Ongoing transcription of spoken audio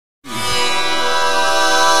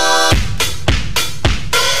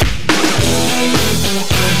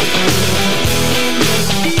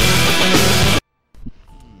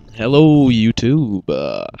Hello, YouTube.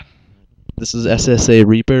 This is SSA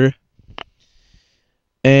Reaper,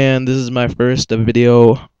 and this is my first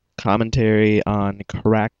video commentary on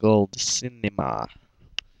Crackled Cinema.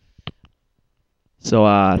 So,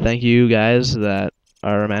 thank you guys that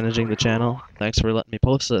are managing the channel. Thanks for letting me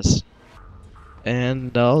post this.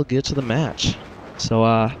 And I'll get to the match.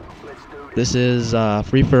 So, this is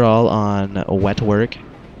free-for-all on Wetwork.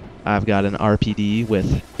 I've got an RPD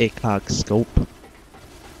with ACOG scope,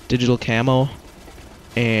 digital camo,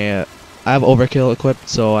 and I have overkill equipped,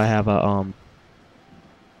 so I have a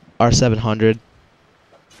R700,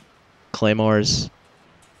 claymores,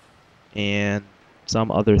 and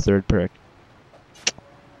some other third perk.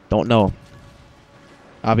 Don't know.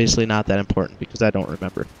 Obviously not that important because I don't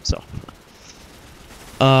remember. So,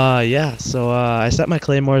 yeah. So I set my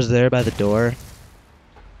claymores there by the door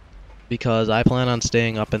because I plan on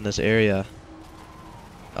staying up in this area.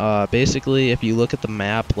 Basically, if you look at the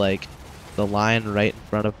map, like the line right in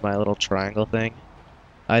front of my little triangle thing,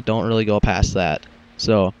 I don't really go past that.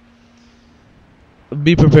 So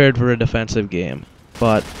be prepared for a defensive game,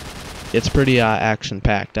 but it's pretty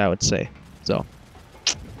action-packed, I would say. So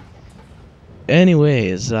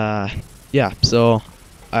anyways, yeah, so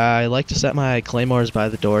I like to set my claymores by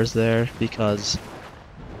the doors there because,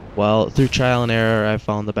 well, through trial and error, I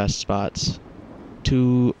found the best spots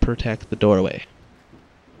to protect the doorway.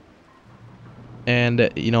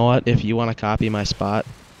 And you know what? If you want to copy my spot,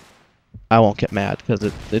 I won't get mad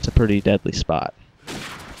because it's a pretty deadly spot.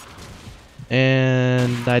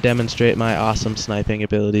 And I demonstrate my awesome sniping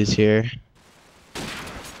abilities here.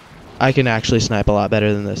 I can actually snipe a lot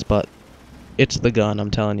better than this, but it's the gun, I'm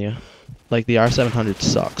telling you. Like, the R700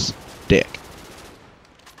 sucks. Dick.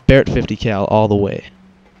 Barrett 50 cal all the way.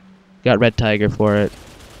 Got Red Tiger for it.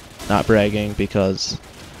 Not bragging because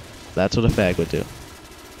that's what a fag would do.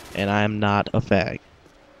 And I'm not a fag.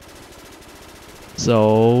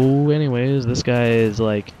 So, anyways, this guy is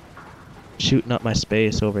like shooting up my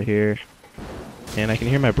space over here. And I can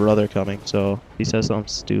hear my brother coming, so if he says something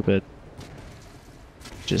stupid,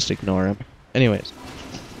 just ignore him. Anyways.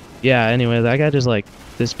 Yeah, anyway, that guy just like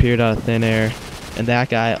disappeared out of thin air. And that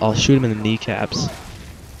guy, I'll shoot him in the kneecaps.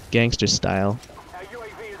 Gangster style.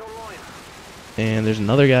 And there's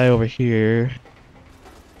another guy over here.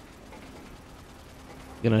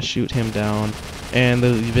 Gonna shoot him down, and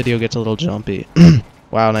the video gets a little jumpy.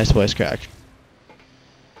 Wow, nice voice crack.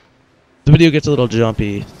 The video gets a little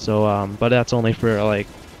jumpy, so but that's only for like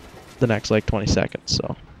the next like 20 seconds,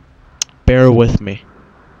 so bear with me.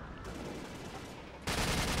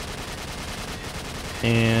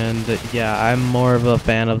 And yeah, I'm more of a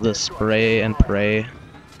fan of the spray and pray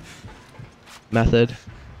method,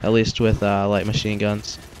 at least with light machine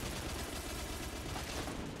guns.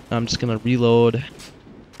 I'm just gonna reload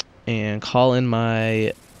and call in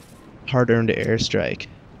my hard-earned airstrike.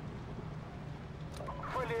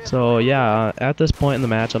 So yeah, at this point in the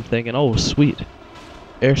match, I'm thinking, oh sweet,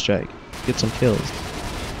 airstrike, get some kills.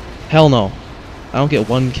 Hell no, I don't get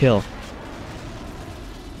one kill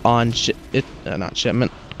on not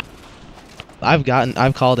shipment. I've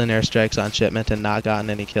called in airstrikes on shipment and not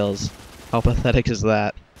gotten any kills. How pathetic is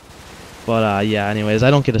that? But yeah, anyways,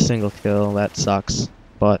 I don't get a single kill. That sucks.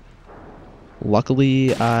 But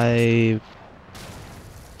luckily, I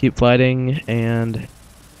keep fighting, and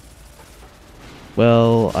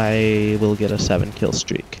well, I will get a 7-kill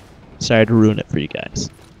streak. Sorry to ruin it for you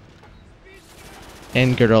guys.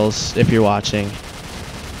 And girls, if you're watching,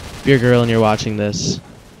 if you're a girl and you're watching this,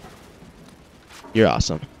 you're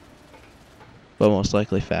awesome. But most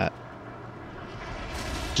likely fat.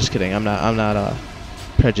 Just kidding. I'm not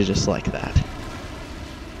prejudiced like that.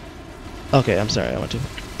 Okay, I'm sorry. I went too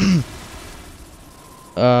far.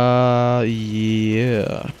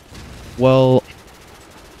 Yeah. Well,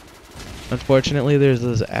 unfortunately, there's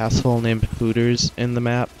this asshole named Hooters in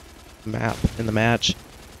the in the match,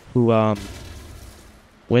 who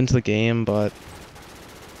wins the game, but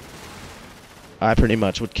I pretty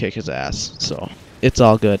much would kick his ass, so it's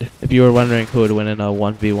all good. If you were wondering who would win in a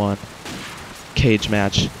 1v1 cage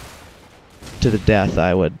match to the death,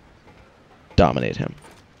 I would dominate him.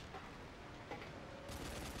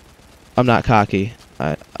 I'm not cocky.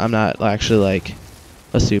 I'm not actually like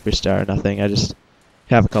a superstar or nothing. I just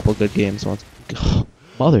have a couple good games once. Oh,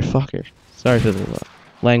 motherfucker. Sorry for the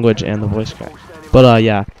language and the voice crack. But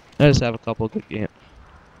yeah, I just have a couple good games.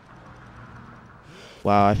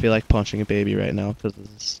 Wow, I feel like punching a baby right now because this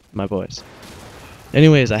is my voice.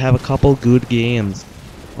 Anyways, I have a couple good games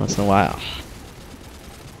once in a while.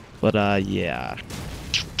 But yeah.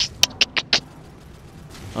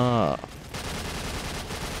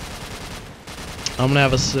 I'm gonna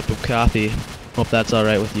have a sip of coffee Hope that's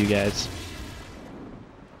alright with you guys.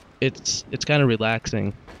 It's kind of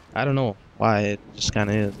relaxing. I don't know why, it just kind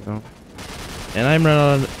of is, you know. And I'm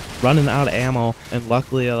running out of ammo, and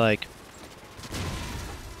luckily I like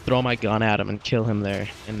throw my gun at him and kill him there.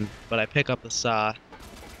 But I pick up the saw,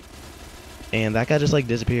 and that guy just like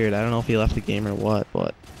disappeared. I don't know if he left the game or what,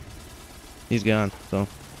 but he's gone. So,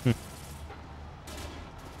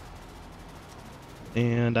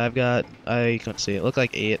 and I couldn't see it. Looked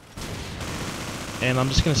like 8, and I'm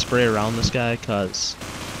just gonna spray around this guy because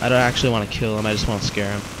I don't actually want to kill him. I just want to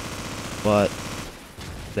scare him. But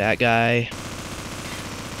that guy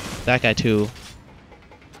too.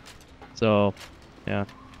 So, yeah.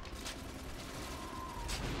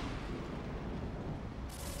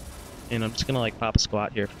 And I'm just gonna like pop a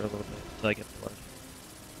squat here for a little bit until I get bored.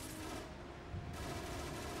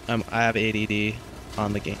 I have ADD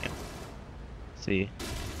on the game. See,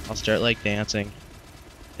 I'll start like dancing,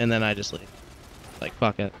 and then I just leave. Like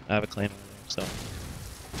fuck it, I have a claim over there, so.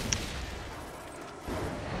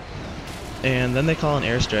 And then they call an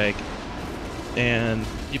airstrike, and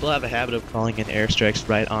people have a habit of calling in airstrikes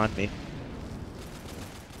right on me.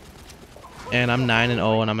 And I'm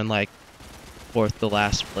 9-0, and I'm in like 4th to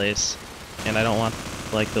last place, and I don't want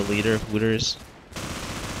like the leader of Hooters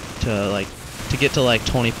to get to like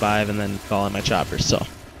 25 and then call in my chopper, so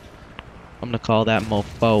I'm gonna call that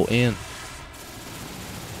mofo in.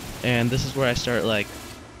 And this is where I start like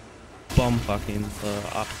bum fucking the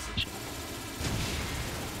opposition.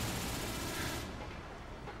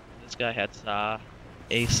 This guy had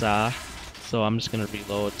a saw, so I'm just gonna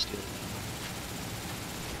reload, steal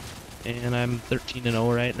it. And I'm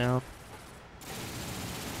 13-0 right now.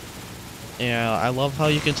 Yeah, I love how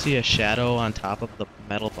you can see a shadow on top of the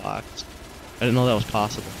metal box. I didn't know that was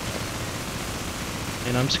possible.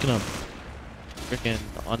 And I'm just gonna freaking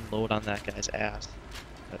unload on that guy's ass.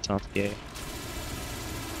 That sounds gay.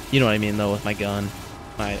 You know what I mean though, with my gun.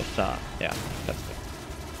 My saw. Yeah, that's good.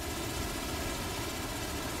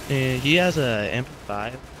 And he has a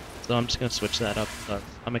MP5, so I'm just gonna switch that up because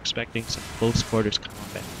I'm expecting some close quarters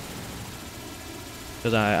combat.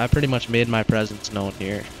 Because I pretty much made my presence known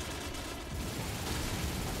here.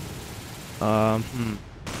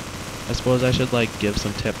 I suppose I should like give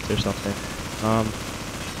some tips or something.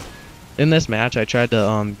 In this match I tried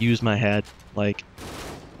to use my head like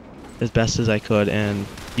as best as I could and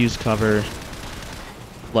use cover,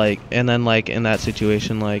 like, and then like in that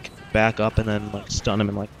situation like back up and then like stun him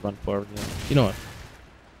and like run forward. You know what?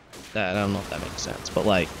 That, I don't know if that makes sense, but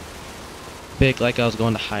like big like I was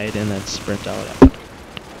going to hide and then sprint out after.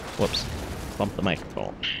 Whoops, bump the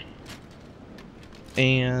microphone.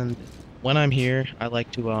 And when I'm here, I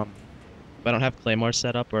like to if I don't have claymores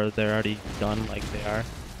set up or they're already done like they are,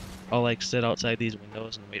 I'll like sit outside these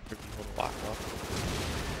windows and wait for people to walk up,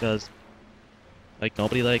 because like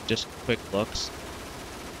nobody like just quick looks.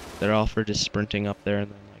 They're all for just sprinting up there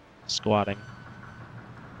and then like squatting.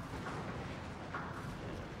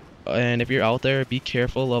 And if you're out there, be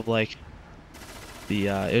careful of like the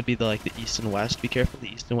it would be the like the east and west. Be careful of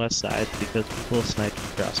the east and west side because people will snipe you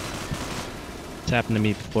across. It's happened to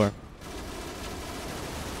me before.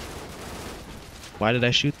 Why did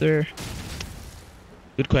I shoot there?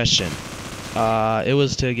 Good question. It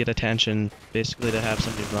was to get attention, basically to have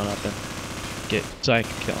somebody run up and get so I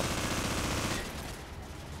could kill him.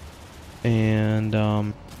 And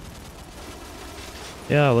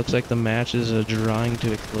yeah, looks like the match is drawing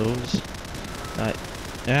to a close.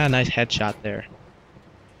 Yeah, nice headshot there.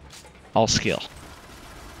 All skill.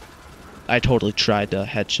 I totally tried to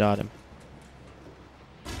headshot him.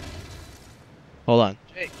 Hold on.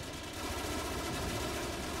 Jake.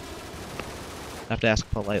 I have to ask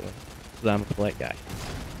politely, because I'm a polite guy.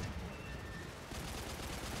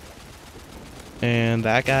 And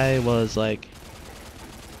that guy was like,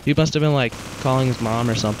 he must have been like calling his mom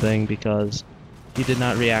or something because he did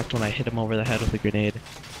not react when I hit him over the head with a grenade.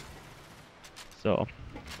 So,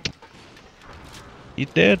 he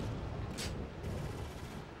did.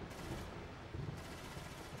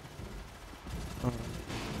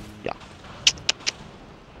 Yeah.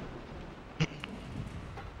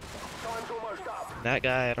 That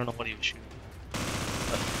guy, I don't know what he was shooting.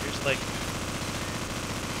 But here's like,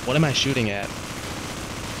 what am I shooting at?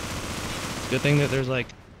 Good thing that there's like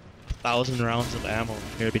 1,000 rounds of ammo in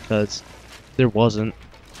here because if there wasn't,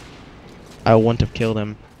 I wouldn't have killed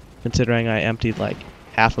him, considering I emptied like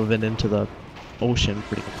half of it into the ocean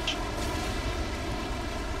pretty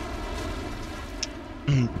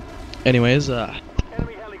much. Anyways,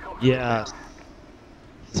 yeah.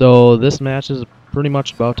 So this match is pretty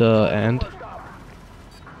much about to end.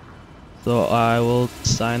 So I will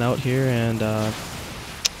sign out here and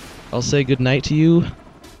I'll say good night to you.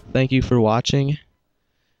 Thank you for watching.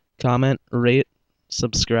 Comment, rate,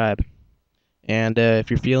 subscribe. And if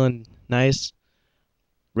you're feeling nice,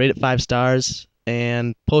 rate it 5 stars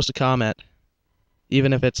and post a comment.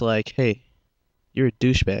 Even if it's like, hey, you're a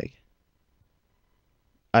douchebag.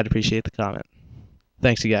 I'd appreciate the comment.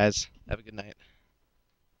 Thanks, you guys. Have a good night.